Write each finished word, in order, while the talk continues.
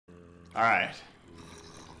Alright.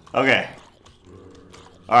 Okay.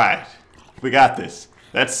 Alright. We got this.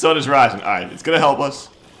 That sun is rising. Alright, it's gonna help us.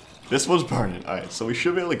 This one's burning. Alright, so we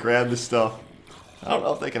should be able to grab this stuff. I don't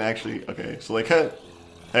know if they can actually... Okay, so they can...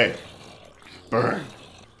 Hey. Burn.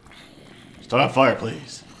 Start on fire,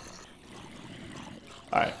 please.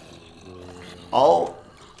 Alright.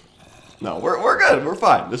 No, we're good. We're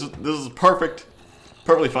fine. This is a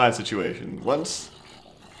perfectly fine situation. Once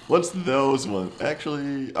those ones...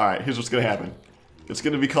 Actually... Alright, here's what's gonna happen. It's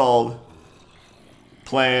gonna be called...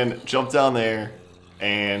 Plan, jump down there,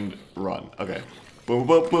 and run. Okay. Boom,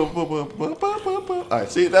 boom, boom, boom, boom, boom, boom, boom, boom.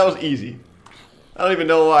 Alright, see, that was easy. I don't even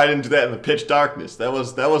know why I didn't do that in the pitch darkness. That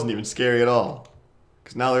wasn't even scary at all.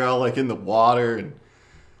 Because now they're all like in the water, and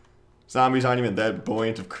zombies aren't even that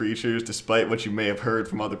buoyant of creatures, despite what you may have heard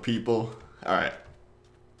from other people. Alright.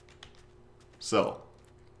 So,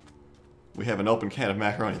 we have an open can of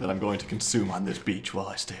macaroni that I'm going to consume on this beach while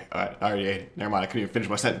I stay. Alright, I already ate it. Never mind, I couldn't even finish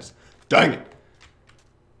my sentence. Dang it!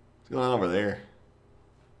 What's going on over there?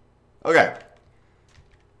 Okay.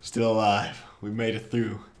 Still alive. We made it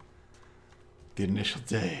through the initial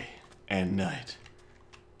day and night.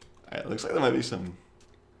 Alright, looks like there might be some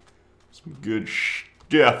good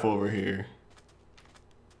stuff over here.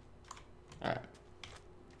 Alright.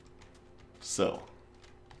 So.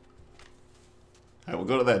 Alright, we'll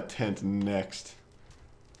go to that tent next.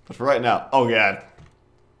 But for right now, oh god.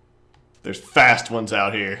 There's fast ones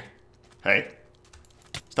out here. Hey.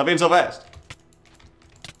 Stop being so fast.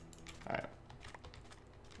 Alright. At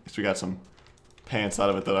least we got some pants out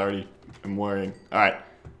of it that I already am wearing. Alright.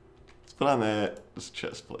 Let's put on this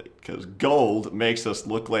chest plate. Because gold makes us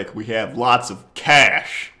look like we have lots of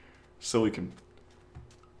cash. So we can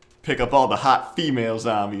pick up all the hot female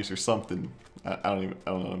zombies or something. I don't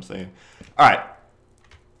know what I'm saying. Alright.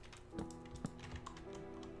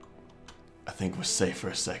 I think we're safe for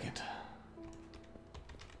a second.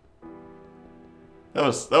 That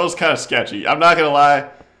was kind of sketchy. I'm not gonna lie.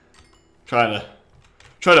 Trying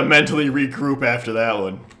to mentally regroup after that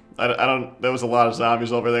one. I don't. There was a lot of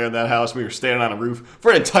zombies over there in that house. We were standing on a roof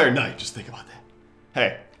for an entire night. Just think about that.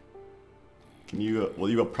 Hey, will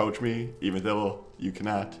you approach me even though you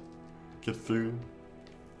cannot get through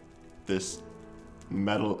this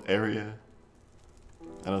metal area?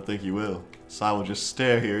 I don't think you will. So I will just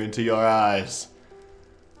stare here into your eyes.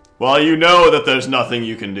 Well, you know that there's nothing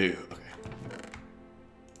you can do.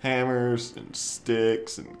 Hammers and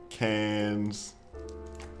sticks and cans.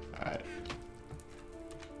 Alright.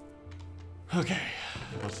 Okay.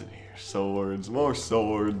 What's in here? Swords. More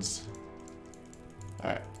swords.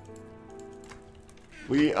 Alright.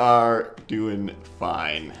 We are doing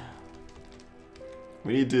fine.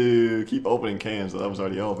 We need to keep opening cans. That was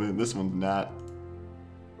already open. This one's not.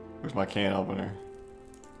 Where's my can opener?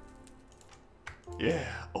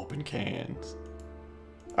 Yeah. Open cans.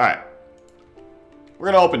 Alright. We're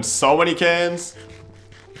gonna open so many cans.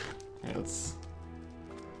 Yeah, let's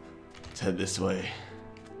head this way.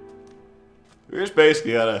 We just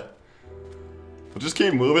basically gotta... We'll just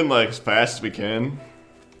keep moving like as fast as we can.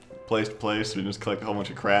 Place to place. We just collect a whole bunch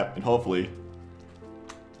of crap. And hopefully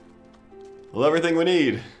we'll have everything we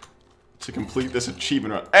need to complete this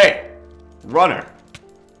achievement run. Hey! Runner!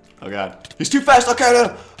 Oh god. He's too fast! Okay,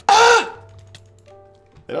 no! Ah!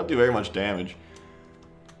 They don't do very much damage.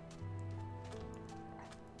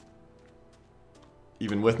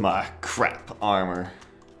 Even with my crap armor.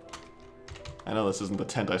 I know this isn't the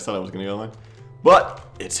tent I said I was gonna go in, but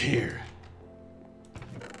it's here.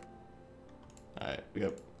 Alright, we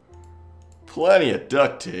got plenty of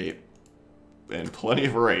duct tape and plenty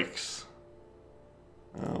of rakes.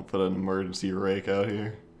 I'll put an emergency rake out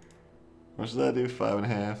here. How much does that do?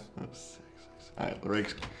 5.5? That's 6. Alright, the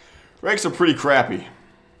rakes are pretty crappy.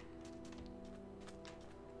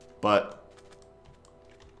 But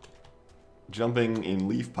jumping in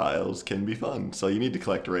leaf piles can be fun, so you need to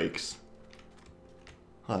collect rakes.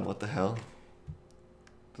 Hold on, what the hell?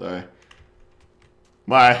 Sorry.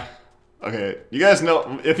 Okay, you guys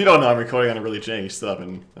know, if you don't know, I'm recording on a really janky stuff,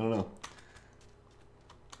 and I don't know.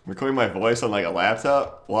 I'm recording my voice on like a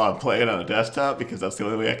laptop while I'm playing on a desktop because that's the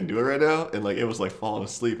only way I can do it right now, and like it was like falling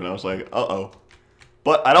asleep, and I was like, uh-oh.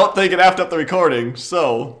 But I don't think it effed up the recording,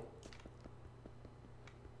 so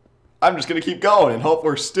I'm just gonna keep going and hope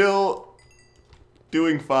we're still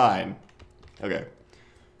doing fine. Okay.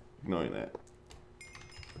 Ignoring that.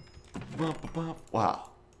 Wow.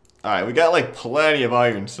 Alright, we got like plenty of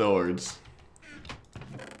iron swords.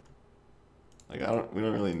 Like we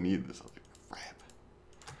don't really need this other crap.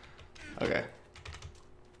 Okay.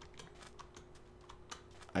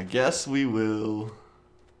 I guess we will.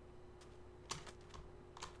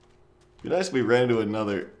 Be nice if we ran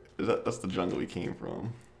into That's the jungle we came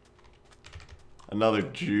from. Another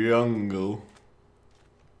jungle.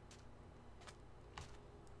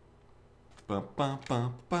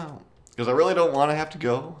 Because I really don't want to have to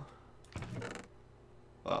go.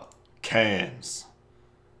 Oh, cans.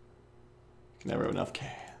 Can never have enough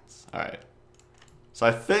cans. Alright. So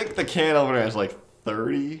I think the can opener has like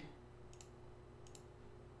 30.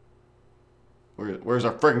 Where's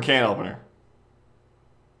our freaking can opener?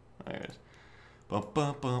 There it is. I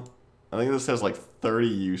think this has like 30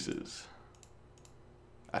 uses.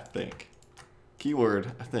 I think.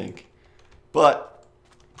 Keyword, I think. But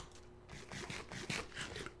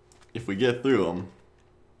if we get through them,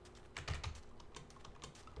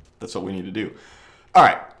 that's what we need to do.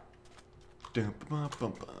 Alright.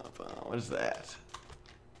 What is that?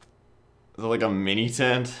 Is it like a mini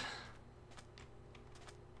tent? Is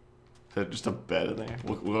that just a bed in there?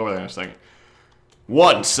 We'll go over there in a second.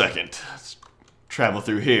 1 second. Let's travel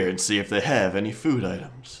through here and see if they have any food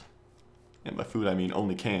items. And by food I mean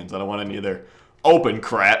only cans. I don't want any of their open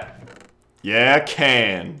crap. Yeah,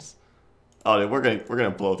 cans. Oh, dude, we're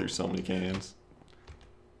gonna blow through so many cans.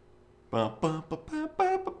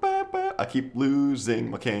 I keep losing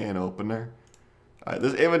my can opener. Alright,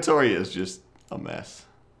 this inventory is just a mess.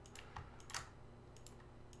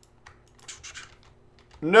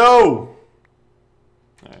 No!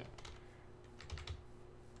 Alright.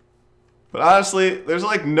 But honestly, there's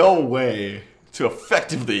like no way to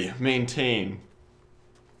effectively maintain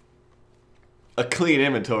a clean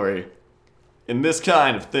inventory in this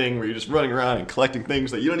kind of thing where you're just running around and collecting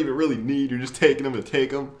things that you don't even really need. You're just taking them to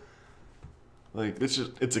take them. Like,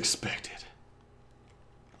 it's expected.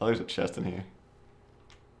 Oh, there's a chest in here.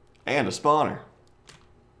 And a spawner.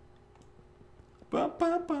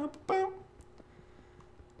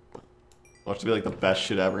 Watch to be like the best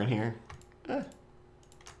shit ever in here. What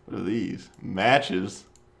are these? Matches.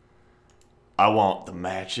 I want the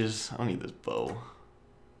matches. I don't need this bow.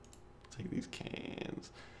 Take these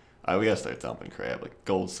cans. Alright, we gotta start dumping crap. Like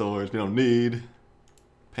gold swords we don't need.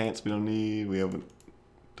 Pants we don't need.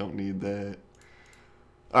 Don't need that.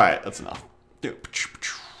 Alright, that's enough.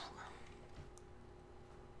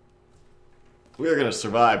 We are gonna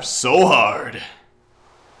survive so hard.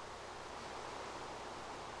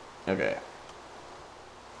 Okay.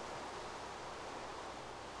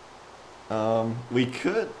 We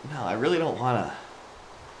could... No, I really don't wanna...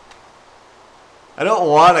 I don't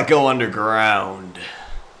wanna go underground.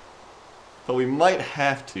 But we might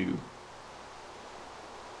have to.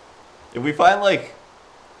 If we find, like,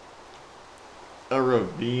 a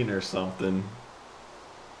ravine or something...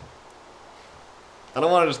 I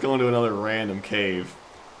don't want to just go into another random cave.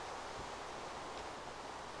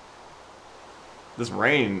 This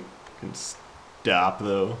rain can stop,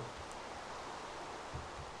 though.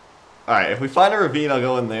 Alright, if we find a ravine, I'll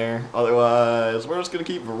go in there. Otherwise, we're just going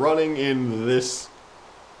to keep running in this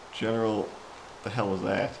general... What the hell was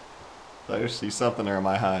that? Did I just see something, or am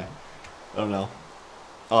I high? I don't know.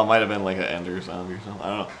 Oh, it might have been like an ender zombie or something. I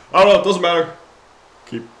don't know. I don't know, it doesn't matter.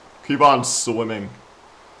 Keep on swimming.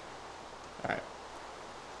 Alright.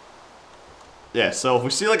 Yeah, so if we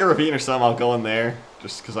see like a ravine or something, I'll go in there.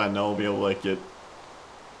 Just because I know we'll be able to like get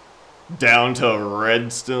down to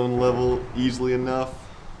redstone level easily enough.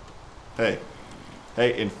 Hey.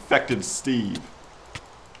 Hey, infected Steve.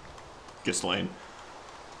 Get slain.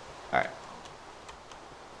 Alright.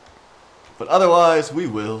 But otherwise, we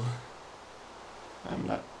will. I'm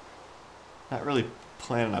not really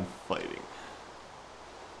planning on fighting.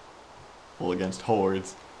 Well, against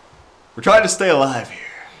hordes. We're trying to stay alive here.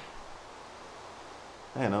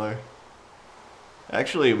 Hey, another.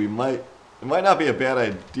 Actually, it might not be a bad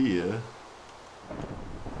idea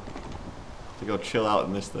to go chill out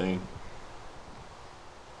in this thing.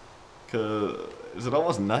 Cause is it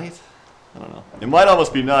almost night? I don't know. It might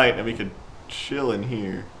almost be night, and we could chill in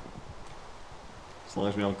here. As long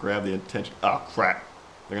as we don't grab the attention. Oh crap!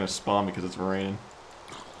 They're gonna spawn because it's raining.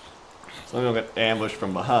 As long as we don't get ambushed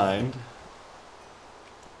from behind.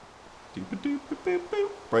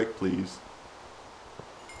 Break, please.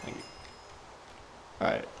 Thank you.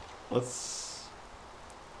 Alright, let's...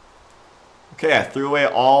 Okay, I threw away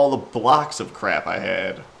all the blocks of crap I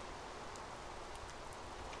had.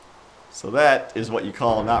 So that is what you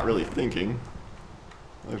call not really thinking.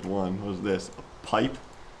 There's one. What is this? A pipe?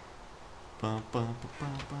 Alright,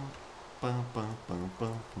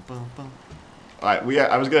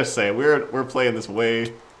 I was gonna say, we're playing this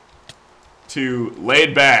way too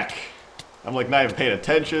laid back. I'm like not even paying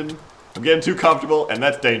attention. I'm getting too comfortable, and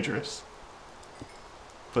that's dangerous.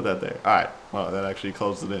 Put that there. Alright. Wow, that actually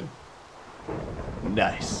closed it in.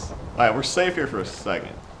 Nice. Alright, we're safe here for a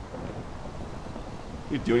second.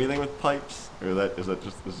 Can you do anything with pipes? Or is that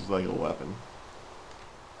just, this is like a weapon?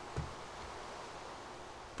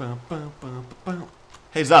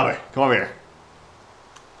 Hey zombie, come over here.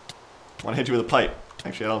 I want to hit you with a pipe.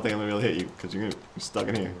 Actually, I don't think I'm gonna be able to hit you because you're gonna be stuck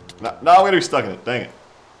in here. No, I'm gonna be stuck in it. Dang it.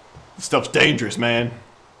 This stuff's dangerous, man.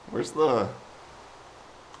 Where's the?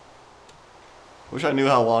 Wish I knew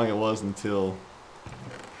how long it was until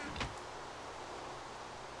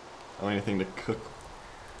I don't have anything to cook.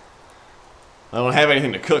 I don't have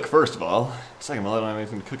anything to cook, first of all. Second of all, I don't have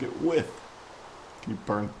anything to cook it with. Can you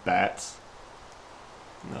burn bats?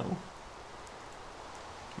 No.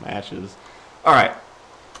 Matches. Alright.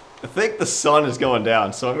 I think the sun is going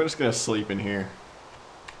down, so I'm just going to sleep in here.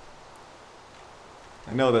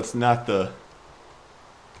 I know that's not the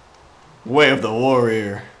way of the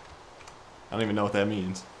warrior. I don't even know what that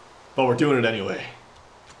means. But we're doing it anyway.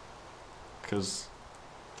 Because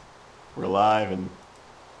we're alive and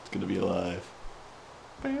it's good to be alive.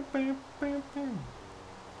 Bam, bam, bam, bam.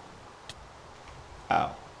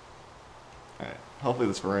 Ow. Alright. Hopefully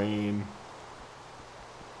this rain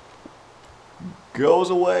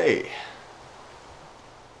goes away.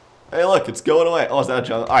 Hey look, it's going away. Oh, is that a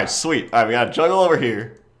jungle? Alright, sweet. Alright, we got a jungle over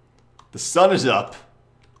here. The sun is up.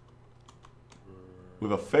 We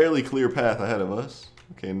have a fairly clear path ahead of us.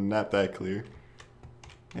 Okay, not that clear.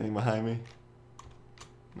 Anything behind me?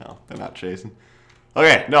 No, they're not chasing.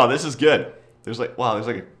 Okay, no, this is good. There's like, wow, there's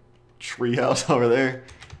like a tree house over there.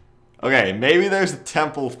 Okay, maybe there's a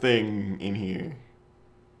temple thing in here.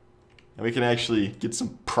 And we can actually get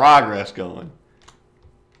some progress going.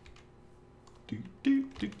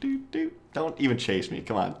 Don't even chase me.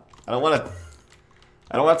 Come on. I don't want to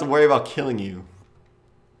have to worry about killing you.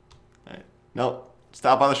 Alright. No.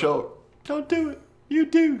 Stop on the show. Don't do it. You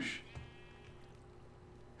douche.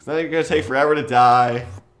 Because then you're going to take forever to die.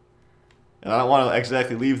 And I don't want to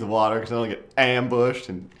exactly leave the water because I don't get ambushed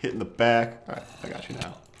and hit in the back. Alright, I got you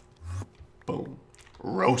now. Boom.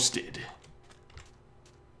 Roasted.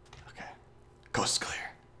 Okay. Coast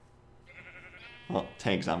clear. Well,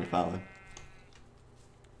 tank zombie following.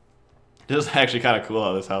 This is actually kind of cool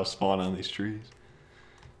how this house spawned on these trees.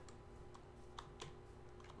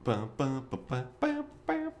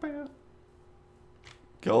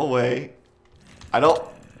 Go away. I don't.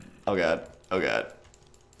 Oh god. Oh god.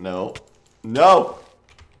 No. No!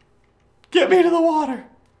 Get me to the water!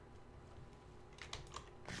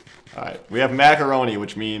 Alright. We have macaroni,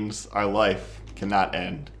 which means our life cannot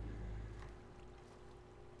end.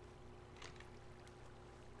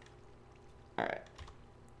 Alright.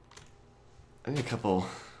 I need a couple.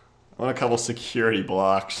 I want a couple security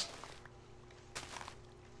blocks.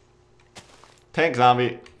 Tank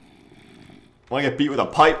zombie. Want to get beat with a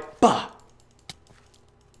pipe? Bah!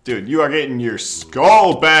 Dude, you are getting your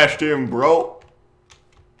skull bashed in, bro.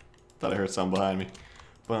 Thought I heard something behind me.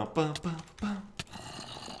 Bum, bum, bum, bum.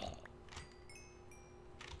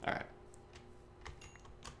 Alright.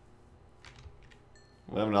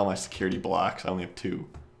 I have all my security blocks. I only have 2.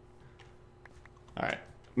 Alright.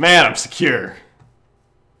 Man, I'm secure.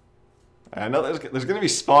 I know there's going to be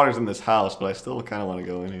spawners in this house, but I still kind of want to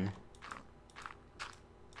go in here.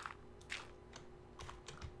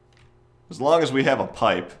 As long as we have a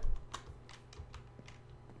pipe.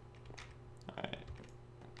 Alright.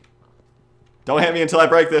 Don't hit me until I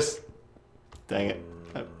break this. Dang it.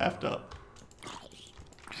 I effed up.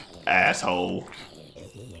 Asshole.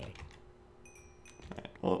 Alright.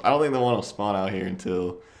 Well, I don't think the one will spawn out here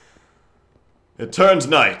until it turns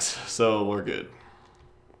night, so we're good.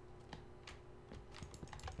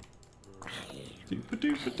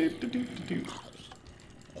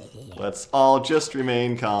 Let's all just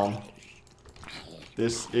remain calm.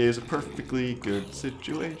 This is a perfectly good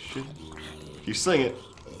situation. If you sing it,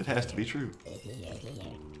 it has to be true.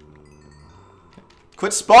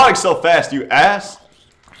 Quit spawning so fast, you ass!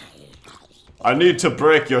 I need to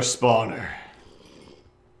break your spawner.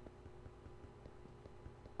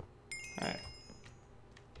 Alright.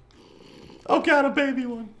 Oh god, a baby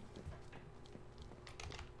one.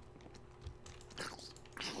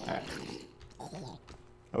 Alright.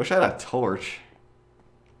 I wish I had a torch.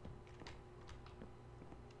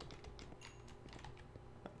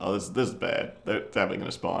 Oh, this is bad. They're definitely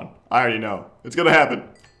gonna spawn. I already know. It's gonna happen.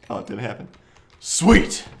 Oh, it didn't happen.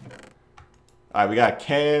 Sweet! Alright, we got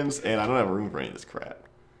cans, and I don't have room for any of this crap.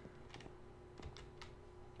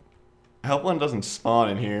 I hope one doesn't spawn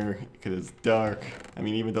in here, because it's dark. I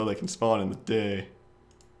mean, even though they can spawn in the day.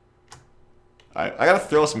 Alright, I gotta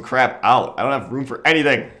throw some crap out. I don't have room for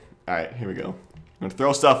anything. Alright, here we go. I'm gonna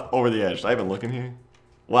throw stuff over the edge. Did I even look in here?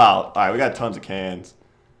 Wow. Alright, we got tons of cans.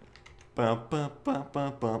 Bum, bum, bum,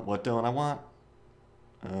 bum, bum. What don't I want?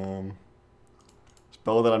 Let's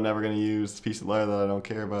bow that I'm never gonna use. This piece of leather that I don't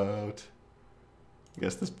care about. I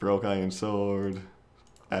guess this broke iron sword.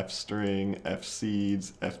 F string, F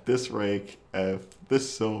seeds, F this rake, F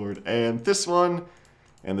this sword, and this one.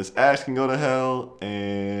 And this axe can go to hell,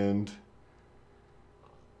 and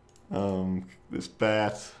this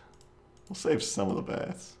bat. We'll save some of the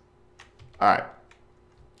bats. Alright.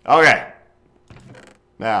 Okay.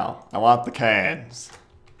 Now, I want the cans.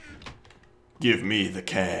 Give me the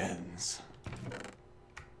cans.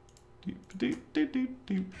 Take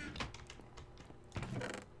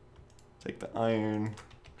the iron.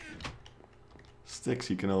 Sticks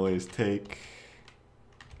you can always take.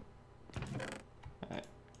 Alright.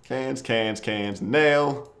 Cans, cans, cans.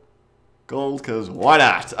 Nail. Gold, because why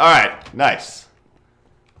not? Alright, nice.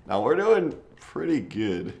 Now we're doing pretty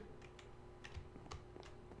good.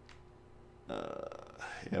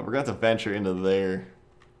 Yeah, we're going to have to venture into there.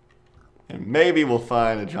 And maybe we'll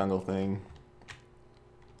find a jungle thing.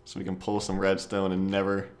 So we can pull some redstone and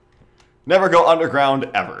never go underground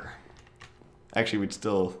ever. Actually, we'd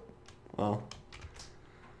still, well,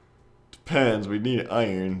 depends. We'd need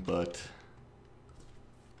iron, but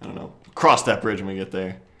I don't know. Cross that bridge when we get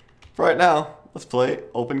there. For right now, let's play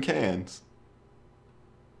open cans.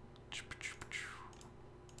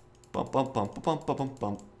 Bump, bump, bump, bump, bump, bump,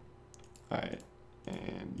 bump. Alright,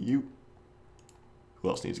 and you. Who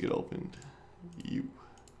else needs to get opened? You.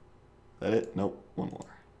 Is that it? Nope, one more.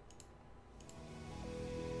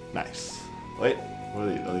 Nice. Wait, what are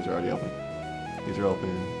these? Oh, these are already open. These are open.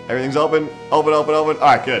 Everything's open. Open, open, open.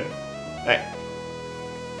 Alright, good. Hey.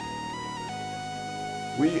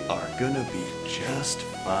 We are gonna be just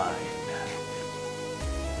fine.